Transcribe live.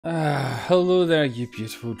Hello there, you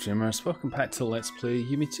beautiful dreamers. Welcome back to Let's Play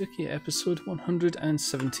Yume 2kki episode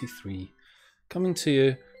 173. Coming to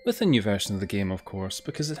you with a new version of the game, of course,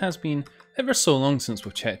 because it has been ever so long since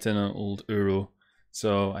we've checked in on old Uro.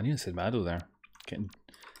 So, I nearly said Mado there. Getting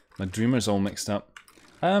my dreamers all mixed up.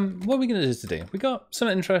 What are we going to do today? We got some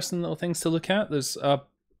interesting little things to look at. There's well,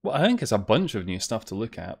 I think it's a bunch of new stuff to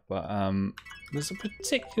look at, but there's a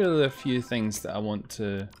particular few things that I want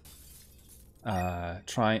to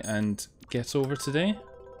try and get over today.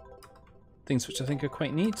 Things which I think are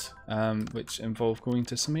quite neat, which involve going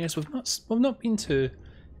to some areas we've not been to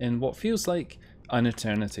in what feels like an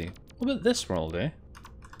eternity. What about this world, eh? Do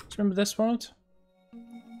you remember this world?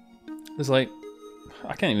 There's like,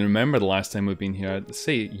 I can't even remember the last time we've been here. I'd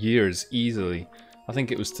say years easily. I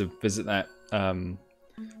think it was to visit that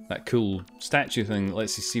that cool statue thing that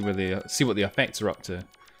lets you see where see what the effects are up to.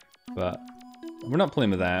 But we're not playing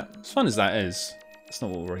with that. As fun as that is, that's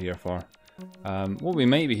not what we're here for. What we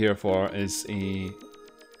might be here for is a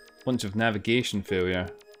bunch of navigation failure.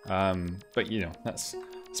 But you know, it's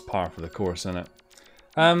par for the course, isn't it?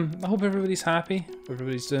 I hope everybody's happy,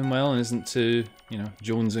 everybody's doing well and isn't too, you know,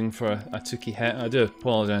 jonesing for a 2kki hit. I do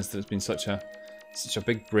apologise that it's been such a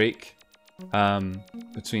big break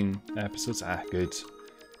between episodes.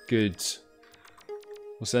 Good.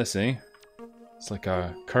 What's this, eh? It's like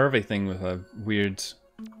a curvy thing with a weird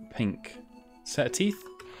pink set of teeth.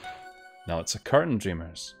 No, it's a curtain,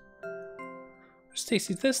 dreamers. Just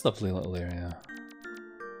tasted this lovely little area.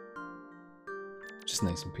 Just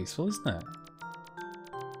nice and peaceful, isn't it?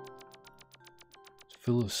 It's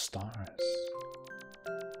full of stars.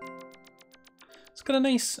 It's got a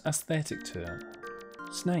nice aesthetic to it.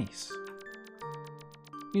 It's nice.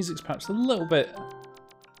 Music's perhaps a little bit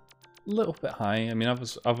high. I mean, I've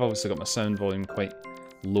obviously got my sound volume quite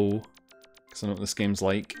low because I know what this game's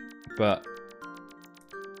like, but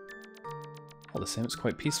all the same, it's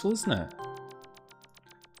quite peaceful, isn't it?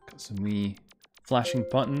 Got some wee flashing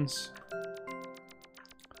buttons.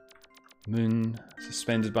 Moon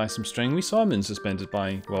suspended by some string. We saw a moon suspended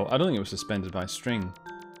by, well, I don't think it was suspended by string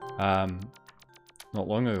not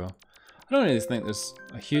long ago. I don't really think there's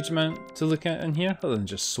a huge amount to look at in here other than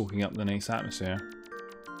just soaking up the nice atmosphere.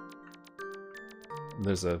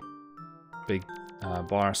 There's a big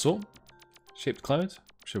bar of soap shaped cloud.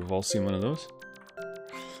 I'm sure we've all seen one of those.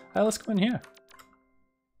 Let's go in here.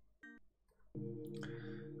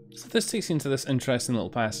 So this takes you into this interesting little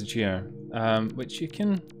passage here, which you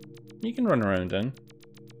can run around in,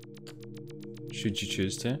 should you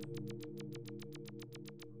choose to.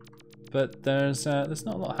 But there's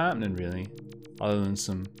not a lot happening really, other than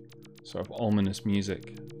some sort of ominous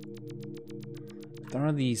music. There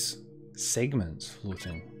are these segments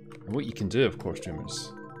floating, and what you can do, of course,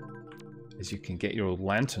 dreamers, is you can get your old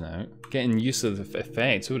lantern out. Getting used to the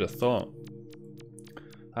effects, who would have thought?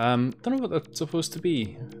 Don't know what they're supposed to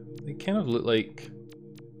be. They kind of look like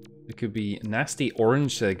they could be nasty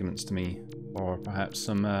orange segments to me, or perhaps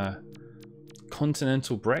some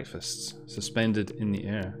continental breakfasts suspended in the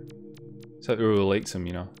air. That's how Uro likes them,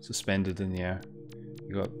 you know, suspended in the air.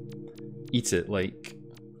 You got eat it like,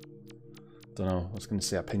 don't know, I was going to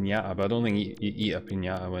say a piñata, but I don't think you eat a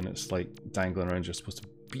piñata when it's like dangling around. You're supposed to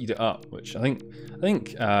beat it up, which I think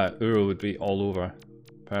Uro would be all over,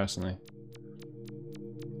 personally.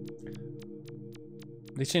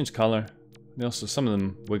 They change colour. They also, some of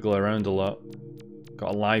them wiggle around a lot.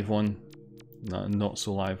 Got a live one, not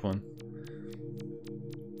so live one.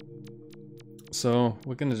 So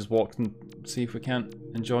we're going to just walk and see if we can't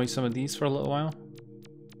enjoy some of these for a little while.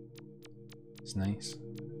 It's nice.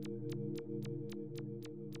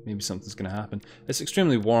 Maybe something's going to happen. It's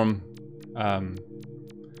extremely warm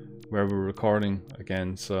where we're recording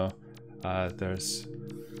again, so there's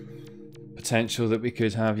potential that we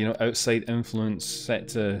could have, you know, outside influence set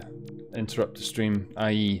to interrupt the stream,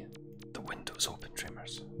 i.e. the window's open,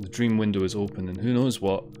 dreamers. The dream window is open, and who knows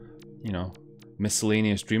what, you know,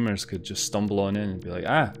 miscellaneous dreamers could just stumble on in and be like,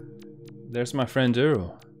 ah, there's my friend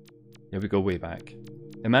Uro. Yeah, we go way back.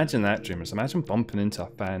 Imagine that, dreamers. Imagine bumping into a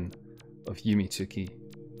fan of Yume 2kki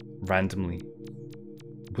randomly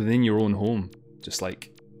within your own home, just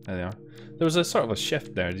like, there they are. There was a sort of a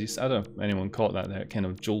shift there. I don't know if anyone caught that there. It kind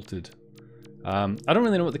of jolted. I don't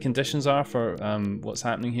really know what the conditions are for what's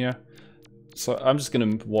happening here, so I'm just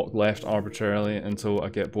going to walk left arbitrarily until I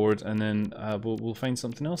get bored, and then we'll find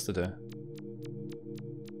something else to do.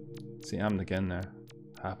 See, it happened again there.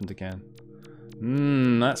 Happened again.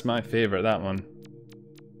 That's my favourite, that one.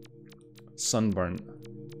 Sunburnt.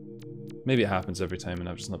 Maybe it happens every time and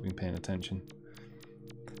I've just not been paying attention.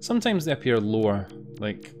 Sometimes they appear lower,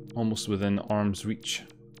 like almost within arm's reach.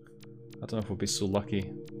 I don't know if we'll be so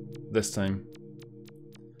lucky this time.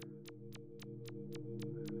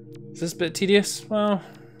 Is this a bit tedious? Well,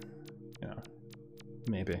 yeah,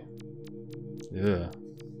 maybe. Yeah,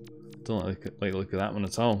 don't like the look of that one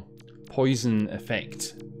at all. Poison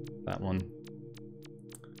effect, that one.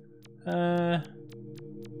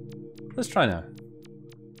 Let's try now.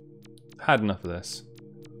 Had enough of this.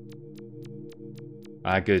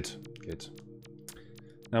 Ah, good, good.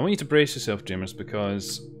 Now I want you to brace yourself, dreamers,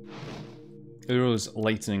 because Uro's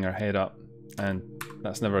lightening her head up, and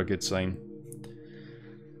that's never a good sign.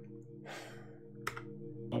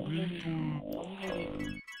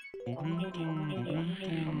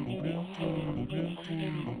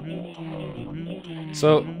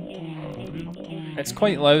 So, it's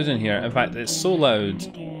quite loud in here. In fact, it's so loud,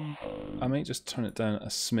 I might just turn it down a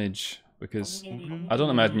smidge, because I don't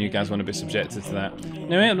imagine you guys want to be subjected to that.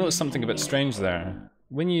 Now, I may have noticed something a bit strange there.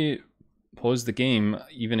 When you pause the game,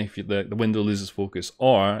 even if the window loses focus,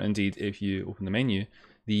 or indeed if you open the menu,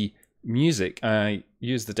 the music, I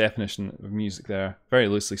use the definition of music there, very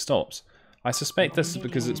loosely stops. I suspect this is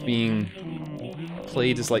because it's being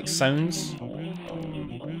played as like sounds.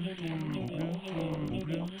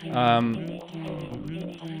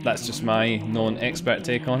 That's just my non-expert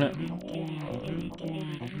take on it.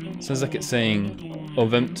 Sounds like it's saying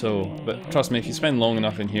Ovimto, but trust me, if you spend long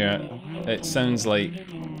enough in here, it sounds like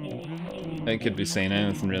it could be saying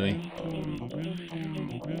anything really.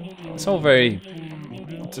 It's all very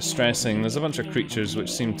distressing. There's a bunch of creatures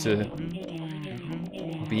which seem to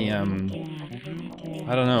be, I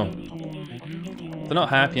don't know. They're not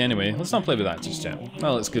happy anyway. Let's not play with that just yet.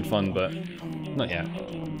 Well, it's good fun, but not yet.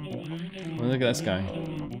 Well, look at this guy.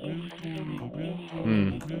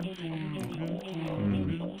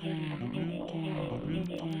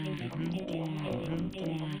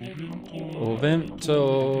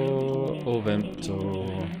 Ovimto,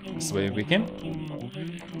 Ovimto. That's the way we came.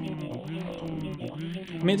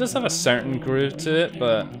 I mean, it does have a certain groove to it,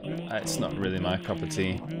 but it's not really my cup of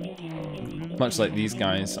tea. Much like these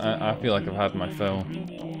guys, I feel like I've had my fill.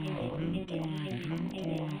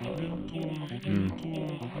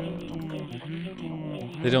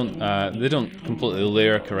 They don't completely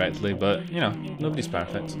layer correctly, but you know, nobody's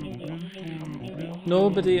perfect.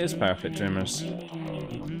 Nobody is perfect, dreamers.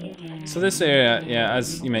 So this area, yeah,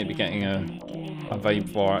 as you might be getting a vibe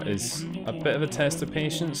for, is a bit of a test of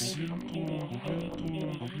patience.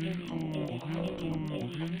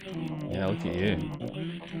 Yeah, look at you.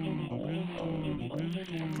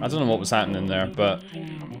 I don't know what was happening there, but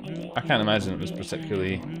I can't imagine it was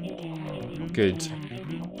particularly good.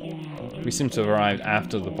 We seem to have arrived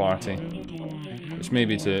after the party, which may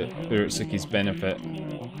be to Urotsuki's benefit.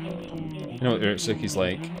 You know what Urotsuki's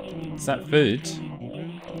like? Is that food?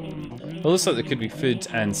 Well, it looks like there could be food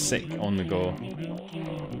and sick on the go.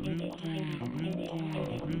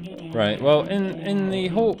 Right, well, in the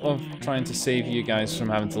hope of trying to save you guys from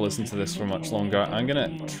having to listen to this for much longer, I'm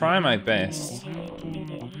gonna try my best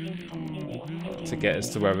to get us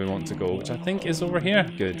to where we want to go, which I think is over here.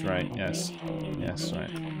 Good, right, yes. Yes,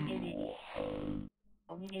 right.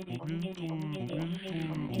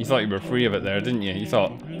 You thought you were free of it there, didn't you? You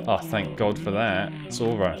thought, oh, thank God for that, it's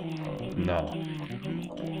over. No.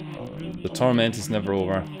 The torment is never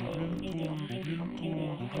over.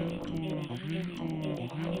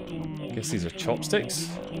 I guess these are chopsticks?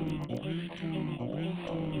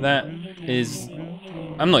 That is...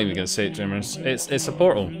 I'm not even going to say it, dreamers. It's a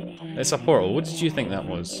portal. It's a portal. What did you think that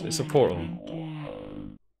was? It's a portal.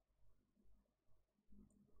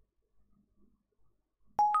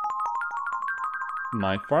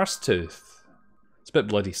 My first tooth. It's a bit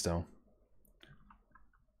bloody still.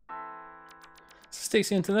 So this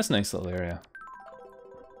takes you into this nice little area.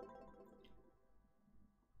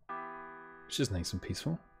 Which is nice and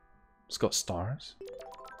peaceful. It's got stars.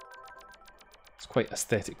 It's quite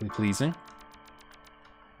aesthetically pleasing.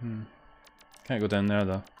 Can't go down there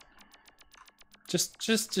though.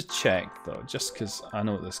 Just to check though, just because I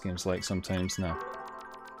know what this game's like sometimes. No.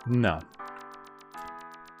 No.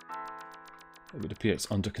 It would appear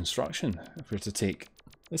it's under construction if we're to take...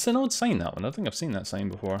 It's an odd sign, that one. I think I've seen that sign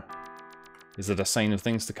before. Is it a sign of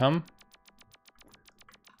things to come?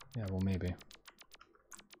 Yeah, well maybe.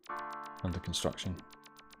 Under construction.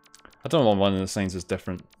 I don't know why one of the signs is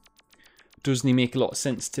different. Doesn't make a lot of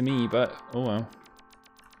sense to me, but oh well.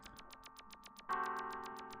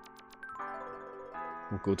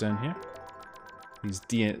 We'll go down here. These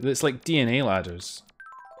DNA, it's like DNA ladders.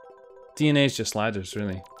 DNA is just ladders,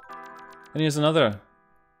 really. And here's another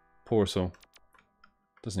portal.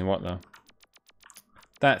 Doesn't work though.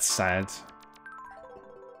 That's sad.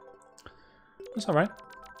 That's alright.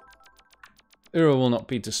 Uro will not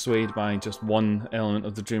be dissuaded by just one element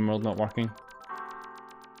of the dream world not working.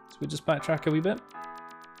 So we just backtrack a wee bit.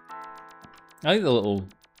 I like the little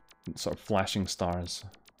sort of flashing stars.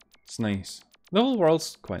 It's nice. The whole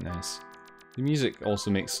world's quite nice. The music also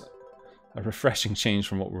makes a refreshing change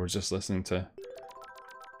from what we were just listening to.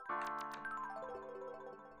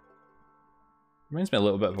 Reminds me a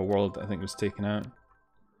little bit of a world that I think was taken out.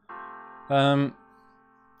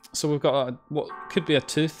 So we've got what could be a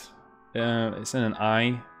tooth. It's in an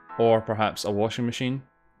eye, or perhaps a washing machine.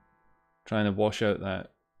 Trying to wash out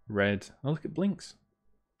that red. Oh, look, it blinks.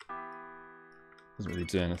 Doesn't really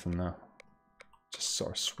do anything though. Just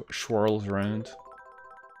sort of swirls around.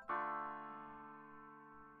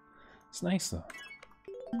 It's nice though.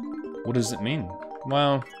 What does it mean?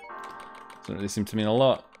 Well, it doesn't really seem to mean a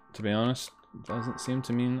lot, to be honest. It doesn't seem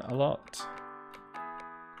to mean a lot.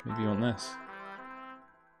 Maybe you want this.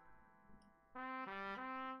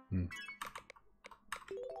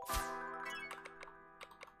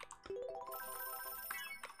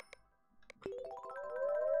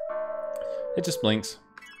 It just blinks.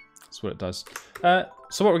 That's what it does.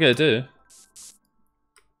 So what we're going to do is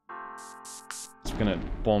we're going to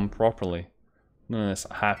bomb properly. None of this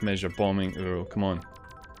half-measure bombing. Uro, come on.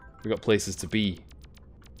 We've got places to be.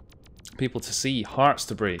 People to see. Hearts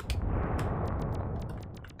to break.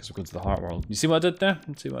 Because we're going to the heart world. You see what I did there?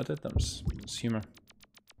 You see what I did? That was humour.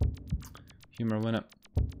 Humour win it.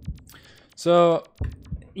 So,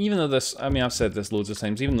 even though this, I mean, I've said this loads of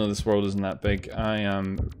times, even though this world isn't that big, I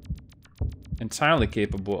am entirely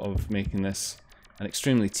capable of making this an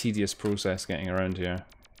extremely tedious process getting around here.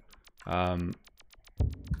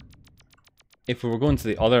 If we were going to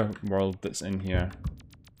the other world that's in here,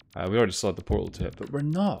 we already saw the portal to it, but we're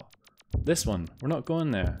not. This one, we're not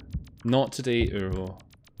going there. Not today, Uro.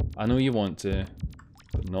 I know you want to,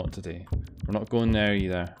 but not today. We're not going there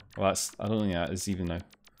either. Well, that's, I don't think that is even a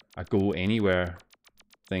go anywhere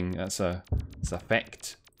thing. It's a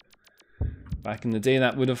fact. Back in the day,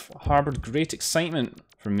 that would have harboured great excitement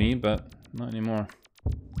for me, but not anymore.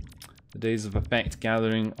 The days of effect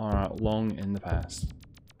gathering are long in the past.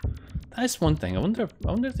 That is one thing. I wonder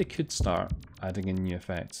if they could start adding in new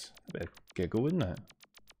effects. That'd be a giggle, wouldn't it?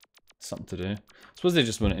 Something to do. I suppose they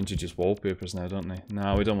just want to introduce wallpapers now, don't they?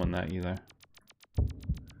 No, we don't want that either.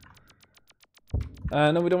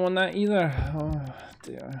 No, we don't want that either. Oh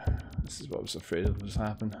dear. This is what I was afraid of was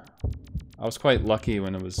happening. I was quite lucky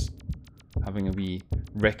when I was having a wee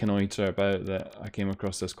reconnoitre about that I came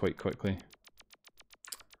across this quite quickly.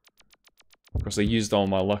 Of course, I used all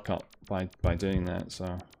my luck up by doing that,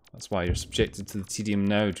 so that's why you're subjected to the tedium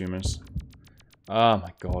now, dreamers. Oh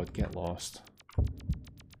my god, get lost.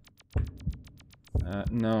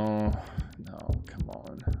 No, come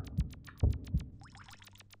on.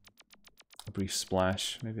 A brief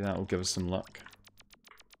splash, maybe that will give us some luck.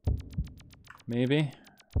 Maybe?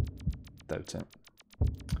 Doubt it.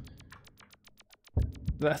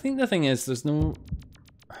 But I think the thing is, there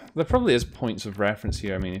probably is points of reference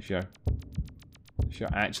here. I mean, if you're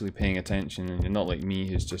actually paying attention and you're not like me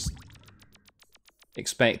who's just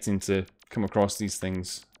expecting to come across these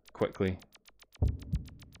things quickly.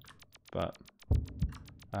 But,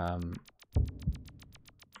 oh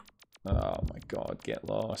my god, get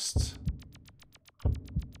lost.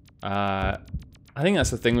 I think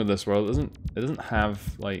that's the thing with this world. It doesn't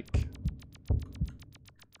have like,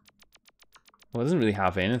 well, it doesn't really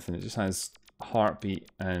have anything. It just has heartbeat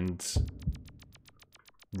and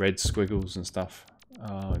red squiggles and stuff.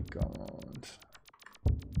 Oh god.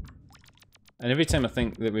 And every time I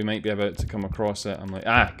think that we might be about to come across it, I'm like,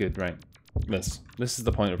 ah, good, right. This is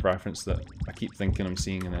the point of reference that I keep thinking I'm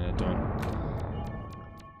seeing and then I don't.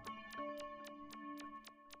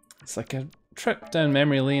 It's like a trip down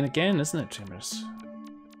memory lane again, isn't it, dreamers?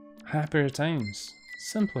 Happier times.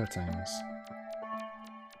 Simpler times.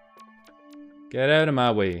 Get out of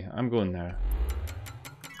my way. I'm going there.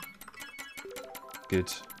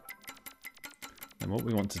 Good. And what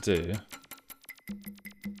we want to do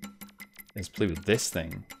is play with this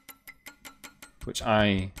thing, which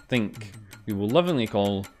I think we will lovingly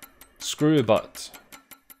call Screw a Butt.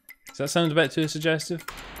 Does that sound a bit too suggestive?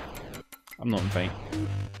 I'm not inviting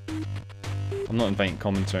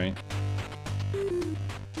commentary.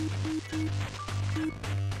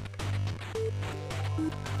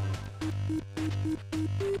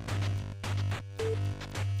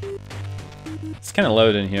 It's kind of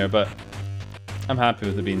loud in here, but I'm happy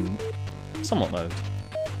with it being somewhat loud.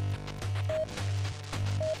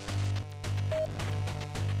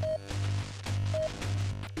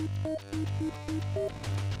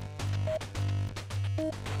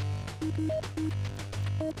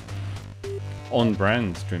 On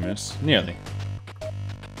brand, dreamers. Nearly.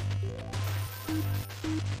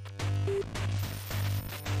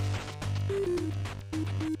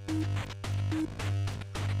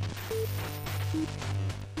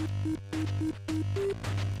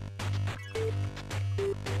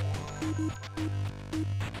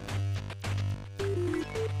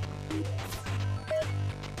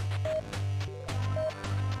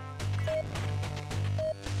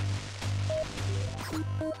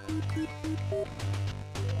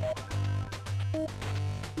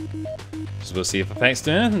 So we'll see if effects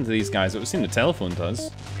do anything to these guys. It would seem the telephone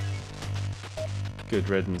does. Good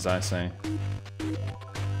riddance, I say.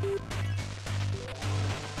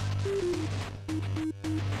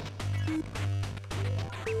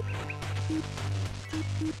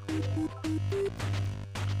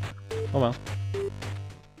 Oh well.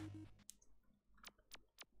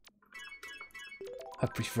 A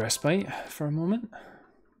brief respite for a moment.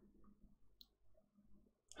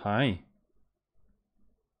 Hi.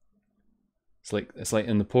 It's like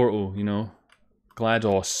in the portal, you know.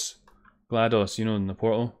 GLaDOS, you know, in the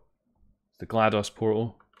portal. The GLaDOS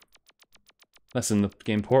portal. That's in the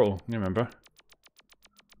game Portal, you remember.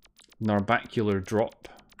 Narbacular drop.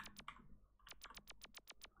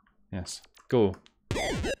 Yes. Go.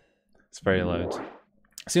 It's very loud.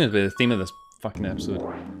 Seems to be the theme of this fucking episode.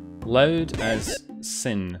 Loud as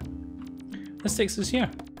sin. This takes us here.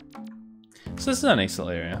 So this is a nice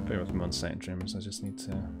little area. Bear with me 1 second, Dreamers. I just need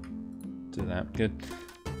to do that. Good.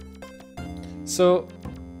 So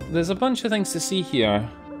there's a bunch of things to see here.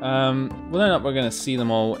 Whether or not we're going to see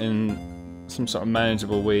them all in some sort of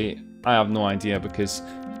manageable way, I have no idea because,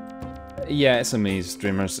 yeah, it's a maze,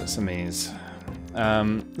 Dreamers. It's a maze.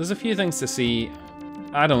 There's a few things to see.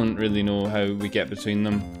 I don't really know how we get between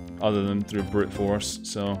them other than through brute force,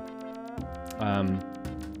 so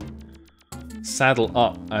saddle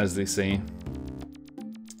up, as they say.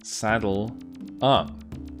 Saddle up.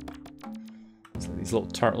 It's like these little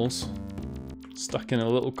turtles stuck in a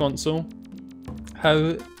little console.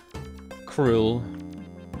 How cruel.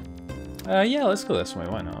 Yeah, let's go this way,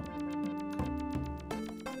 why not?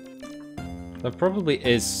 There probably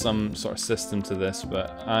is some sort of system to this,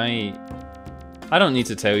 but I don't need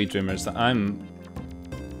to tell you, Dreamers, that I'm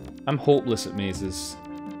hopeless at mazes.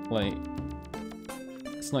 Like,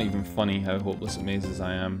 it's not even funny how hopeless at mazes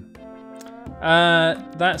I am.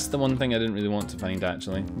 That's the one thing I didn't really want to find,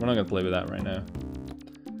 actually. We're not going to play with that right now.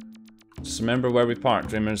 Just remember where we park,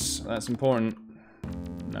 Dreamers. That's important.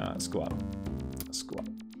 No, let's go up. Let's go up.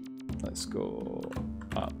 Let's go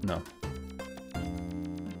up. No.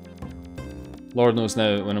 Lord knows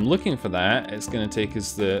now, when I'm looking for that, it's going to take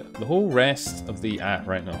us the whole rest of the... Ah,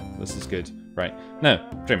 right, no. This is good. Right. Now,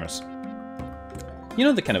 Dreamers. You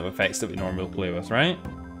know the kind of effects that we normally play with, right?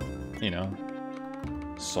 You know.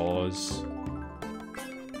 Saws.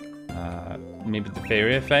 Maybe the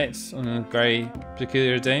fairy effects on a very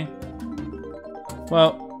peculiar day.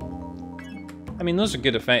 Well, I mean, those are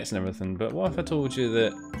good effects and everything, but what if I told you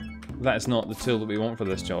that that is not the tool that we want for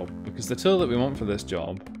this job? Because the tool that we want for this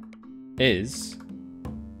job is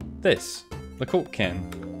this, the Coke can.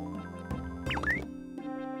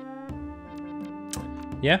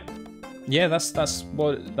 Yeah, yeah, that's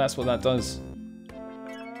what that does.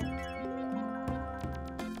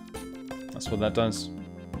 That's what that does.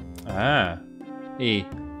 Ah, a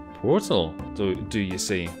portal. Do you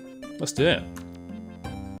see? Let's do it.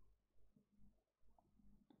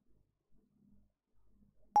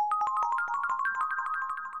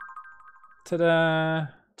 Ta-da!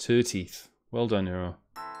 2 teeth. Well done, hero.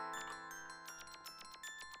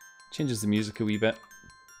 Changes the music a wee bit.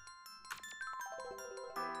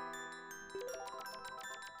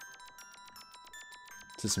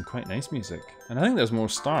 To some quite nice music. And I think there's more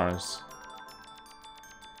stars.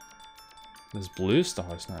 There's blue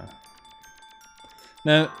stars now.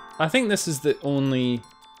 Now, I think this is the only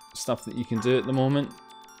stuff that you can do at the moment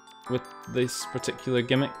with this particular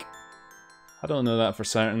gimmick. I don't know that for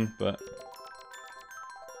certain, but...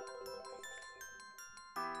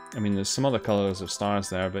 I mean, there's some other colours of stars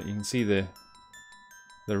there, but you can see they're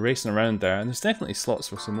racing around there, and there's definitely slots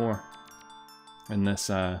for some more in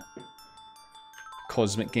this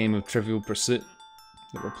cosmic game of Trivial Pursuit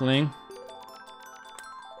that we're playing.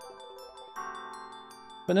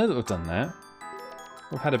 But now that we've done that,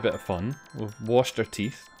 we've had a bit of fun, we've washed our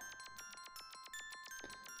teeth,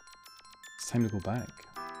 it's time to go back.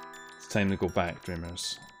 It's time to go back,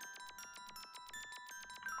 Dreamers.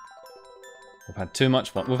 We've had too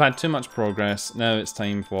much fun. We've had too much progress. Now it's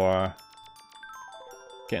time for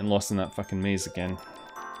getting lost in that fucking maze again.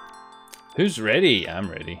 Who's ready? I'm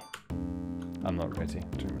ready. I'm not ready.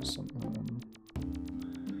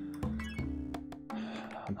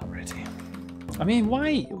 I'm not ready. I mean,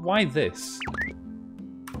 why this?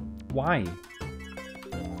 Why?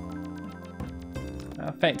 That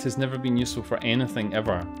effect has never been useful for anything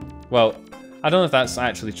ever. Well, I don't know if that's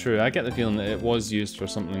actually true. I get the feeling that it was used for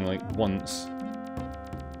something like once.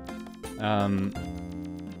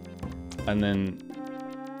 And then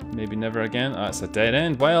maybe never again. Oh, it's a dead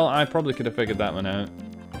end. Well, I probably could have figured that one out.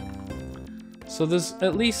 So there's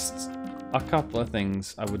at least a couple of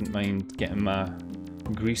things I wouldn't mind getting my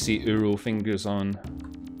greasy Uro fingers on.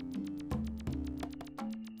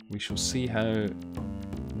 We shall see how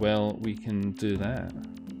well we can do that.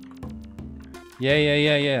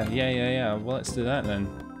 Yeah. Well, let's do that then.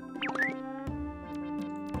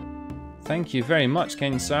 Thank you very much,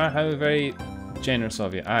 Ken Sir. How very generous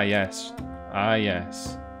of you. Ah, yes. Ah,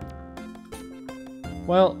 yes.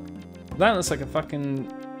 Well, that looks like a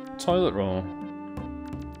fucking toilet roll.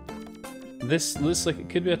 This looks like it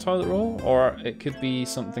could be a toilet roll, or it could be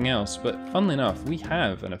something else, but funnily enough, we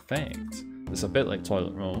have an effect that's a bit like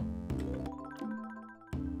toilet roll.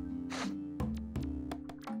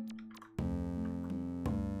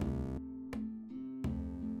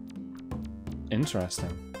 Interesting.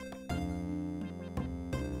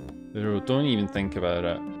 Don't even think about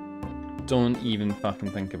it. Don't even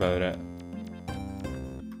fucking think about it.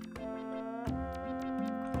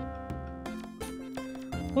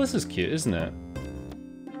 Well, this is cute, isn't it?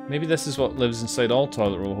 Maybe this is what lives inside all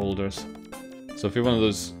toilet roll holders. So if you're one of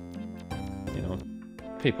those, you know,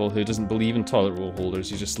 people who doesn't believe in toilet roll holders,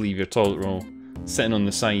 you just leave your toilet roll sitting on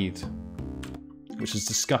the side. Which is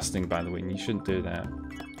disgusting, by the way, and you shouldn't do that.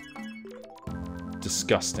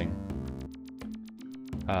 Disgusting.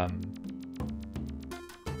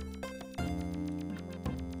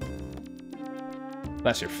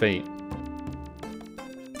 That's your fate.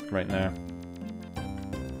 Right now.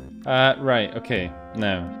 Right, okay.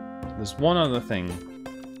 Now, there's one other thing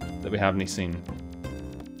that we haven't seen.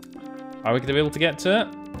 Are we going to be able to get to it?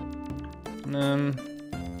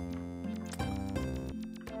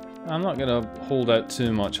 I'm not going to hold out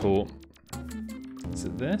too much hope. Is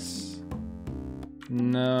it this?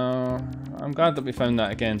 No. I'm glad that we found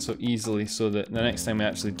that again so easily so that the next time we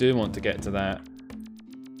actually do want to get to that,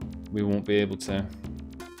 we won't be able to.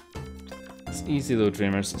 It's easy though,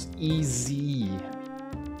 Dreamers. It's easy.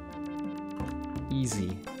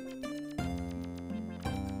 Easy.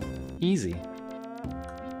 Easy.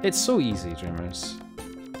 It's so easy, Dreamers.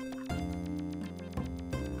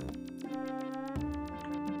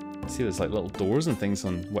 See, there's like little doors and things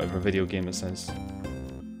on whatever video game it says.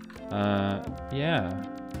 Yeah.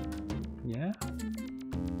 Yeah?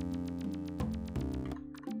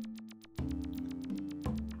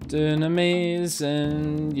 Doing a maze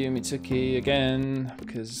in Yume 2kki again,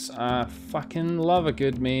 because I fucking love a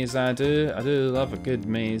good maze, I do. I do love a good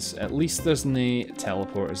maze. At least there's no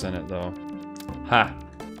teleporters in it though. Ha!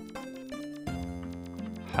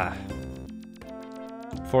 Ha.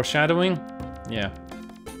 Foreshadowing? Yeah.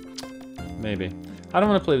 Maybe. I don't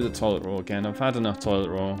want to play with the toilet roll again. I've had enough toilet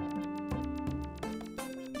roll.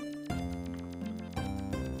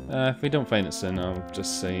 If we don't find it soon, I'll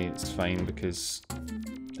just say it's fine because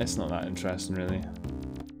it's not that interesting, really.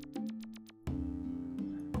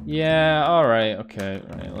 Yeah, alright, okay,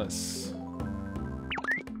 right, let's...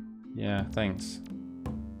 Yeah, thanks.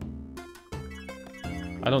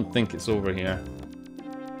 I don't think it's over here.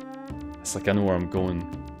 It's like I know where I'm going.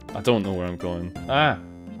 I don't know where I'm going. Ah!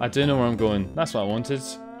 I do know where I'm going. That's what I wanted.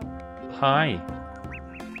 Hi.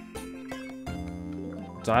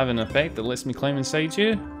 Do I have an effect that lets me climb inside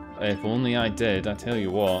you? If only I did, I tell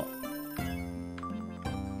you what.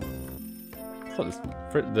 I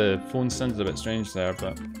thought the phone sounded a bit strange there,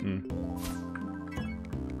 but...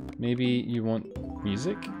 Maybe you want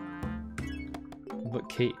music? What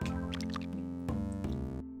cake?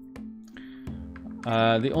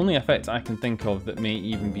 The only effect I can think of that may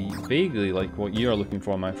even be vaguely like what you're looking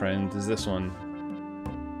for, my friend, is this one.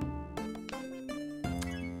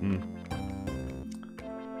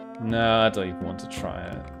 No, I don't even want to try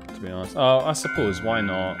it, to be honest. Oh, I suppose, why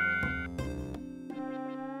not?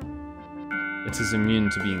 It is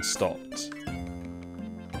immune to being stopped.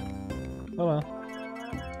 Oh well.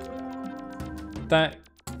 That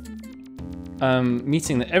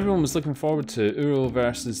meeting that everyone was looking forward to, Uro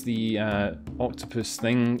versus the octopus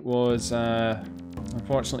thing, was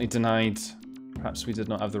unfortunately denied. Perhaps we did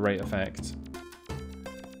not have the right effect.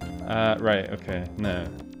 Right, okay, no.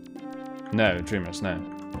 No, Dreamers, no.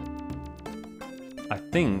 I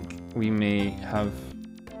think we may have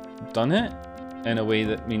done it in a way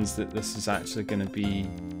that means that this is actually going to be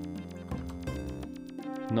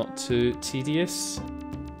not too tedious.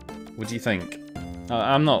 What do you think?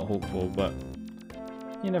 I'm not hopeful, but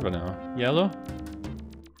you never know. Yellow?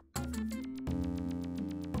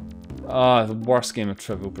 Ah, the worst game of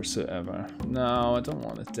Trivial Pursuit ever. No, I don't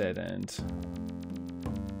want a dead end.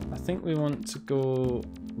 I think we want to go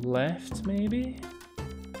left, maybe?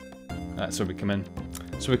 That's where we come in.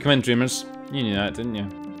 So we come in, Dreamers. You knew that, didn't you?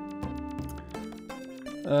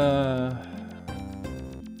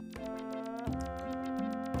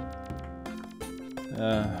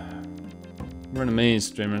 We're in a maze,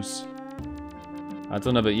 dreamers. I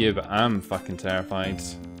don't know about you, but I'm fucking terrified.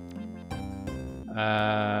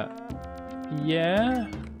 Yeah?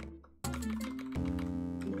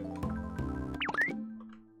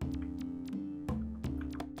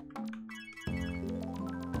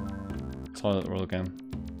 Toilet roll again.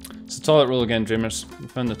 It's a toilet roll again, dreamers. We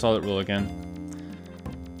found the toilet roll again.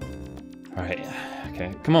 Alright,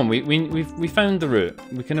 okay. Come on, we found the route.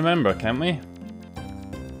 We can remember, can't we?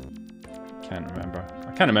 Can't remember.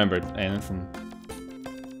 I can't remember anything.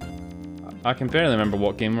 I can barely remember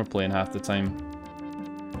what game we're playing half the time.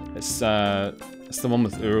 It's the one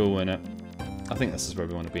with Uro in it. I think this is where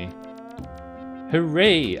we want to be.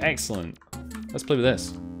 Hooray! Excellent. Let's play with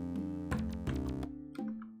this.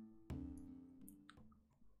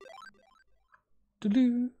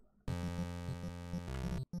 Doo-doo.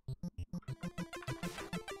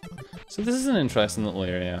 So this is an interesting little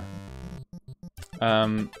area.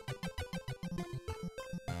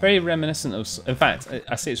 Very reminiscent of, in fact,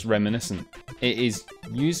 I say it's reminiscent. It is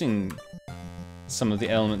using some of the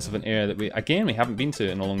elements of an area that we haven't been to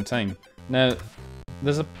in a long time. Now,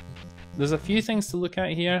 there's a few things to look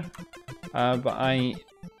at here, but I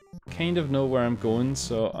kind of know where I'm going,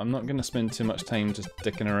 so I'm not going to spend too much time just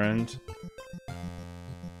dicking around.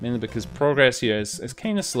 Mainly because progress here is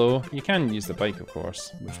kind of slow. You can use the bike, of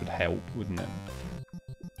course, which would help, wouldn't it?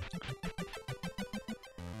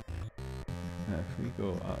 Now, if we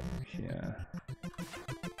go up here,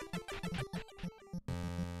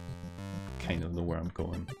 kind of know where I'm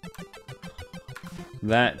going.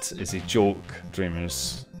 That is a joke,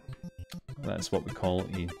 dreamers. That's what we call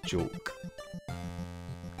a joke.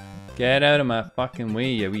 Get out of my fucking way,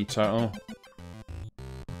 you wee turtle.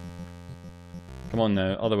 Come on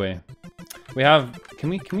now, other way. We have, can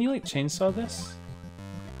we like chainsaw this?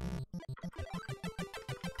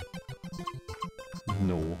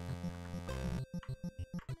 No.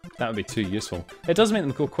 That would be too useful. It does make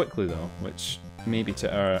them go quickly though, which may be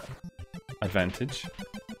to our advantage.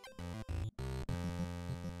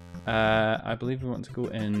 I believe we want to go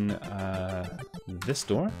in this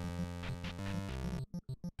door.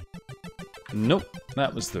 Nope,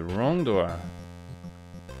 that was the wrong door.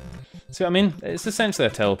 See what I mean? It's essentially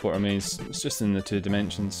a teleporter maze. It's just in the 2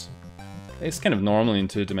 dimensions. It's kind of normally in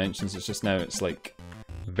 2 dimensions, it's just now it's like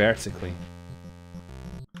vertically.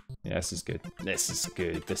 Yeah, this is good. This is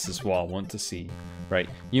good. This is what I want to see. Right,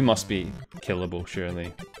 you must be killable,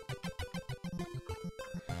 surely.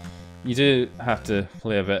 You do have to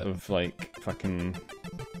play a bit of like fucking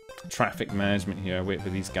traffic management here. Wait for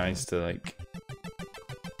these guys to like...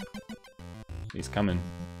 He's coming.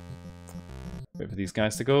 Wait for these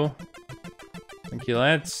guys to go. Thank you,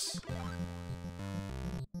 lads.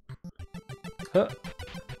 Huh.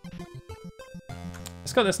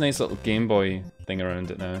 It's got this nice little Game Boy thing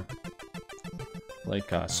around it now.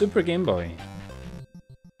 Like a Super Game Boy.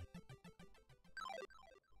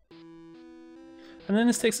 And then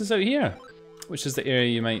this takes us out here, which is the area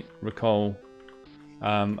you might recall.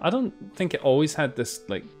 I don't think it always had this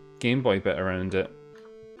like Game Boy bit around it,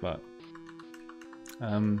 but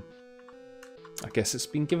I guess it's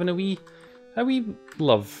been given a wee bit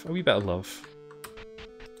of love.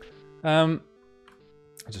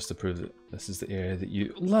 Just to prove that this is the area that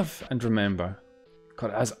you love and remember.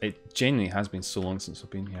 God, it genuinely has been so long since I've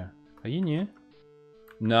been here. Are you new?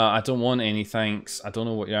 No, I don't want any thanks. I don't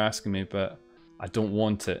know what you're asking me, but I don't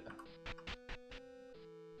want it.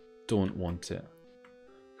 Don't want it.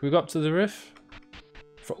 Can we go up to the roof?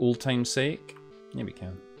 For old time's sake? Yeah, we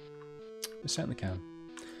can. We certainly can.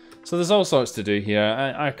 So there's all sorts to do here.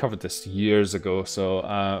 I covered this years ago, so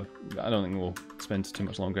I don't think we'll spend too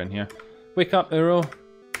much longer in here. Wake up, Uro.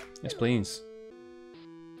 Yes, please.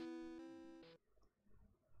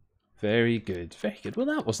 Very good, very good. Well,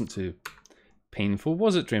 that wasn't too painful,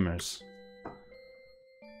 was it, dreamers?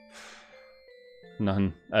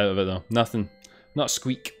 Nothing out of it though. Nothing. Not a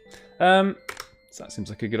squeak. So that seems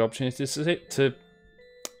like a good opportunity to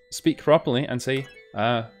speak properly and say,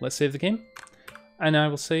 let's save the game. And I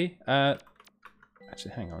will say,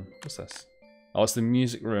 actually, hang on. What's this? Oh, it's the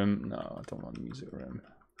music room. No, I don't want the music room.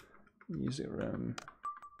 Music room.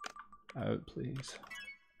 Out, please.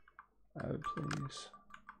 Out, please.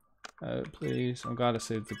 Out, please. I'm glad I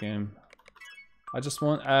saved the game. I just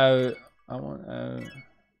want out. I want out.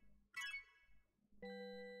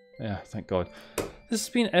 Yeah, thank God. This has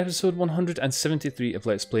been episode 173 of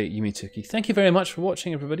Let's Play Yume 2kki. Thank you very much for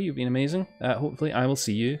watching, everybody. You've been amazing. Hopefully, I will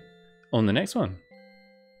see you on the next one.